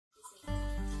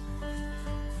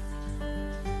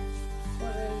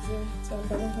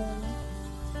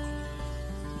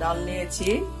ডাল নিয়েছি,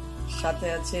 সাথে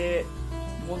আছে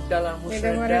মুগ ডাল আর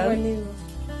মুসুর ডাল।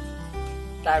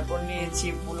 তারপর নিয়েছি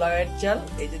পোলাওয়ের চাল।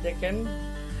 এই যে দেখেন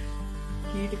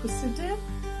কি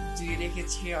ধুয়ে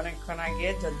রেখেছি অনেকক্ষণ আগে,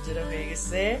 ঝরঝরে হয়ে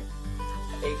গেছে।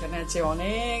 এইখানে আছে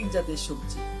অনেক জাতের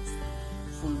সবজি,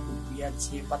 ফুলকপি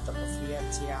আছে, পাতাকপি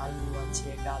আছে, আলু আছে,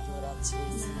 গাজর আছে,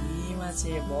 সিম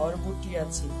আছে, বরবটি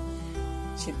আছে,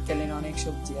 শীতকালীন অনেক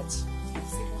সবজি আছে।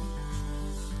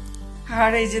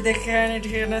 আর এই যে দেখেন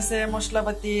এখানে আছে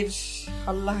মশলাপাতির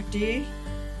আল্লাহটি,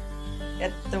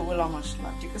 এতগুলো মশলা,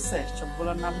 ঠিক আছে?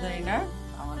 সবগুলোর নাম জানি না,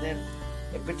 আমাদের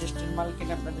এপিটেস্টের মালকিন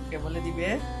আপনাদেরকে বলে দিবে।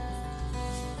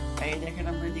 এই দেখেন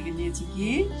আমরা এদিকে নিয়েছি কি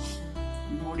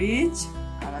মরিচ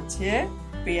আর আছে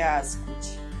পেঁয়াজ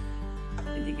কুচি,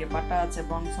 এদিকে বাটা আছে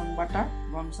বংশং বাটা।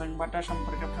 বংশং বাটা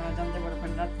সম্পর্কে আপনারা জানতে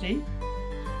পারবেন রাত্রেই।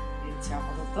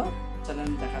 আপাতত চলেন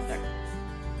দেখা যাক।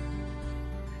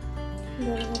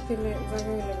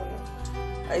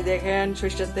 এই দেখেন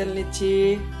সরিষার তেল নিচ্ছি,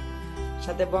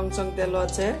 সাথে বংশং তেল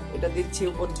আছে, এটা দিচ্ছি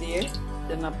উপর দিয়ে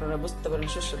যেন আপনারা বুঝতে পারেন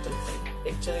সরিষার তেল।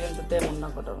 একচুয়ালি কিন্তু তেমন না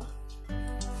ঘটনা,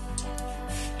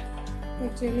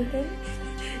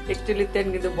 একচুয়ালি তেল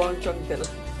কিন্তু বংশং তেল।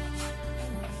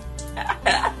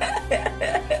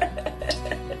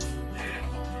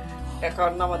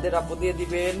 এখন আমাদের আপু দিয়ে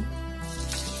দিবেন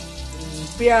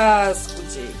পেঁয়াজ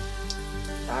কুচি।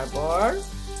 তারপর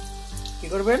কি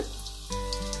করবেন?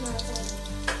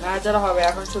 নাড়াচাড়া হবে।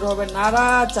 এখন শুরু হবে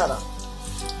নাড়াচাড়া,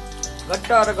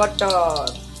 গট্টর গট্টর।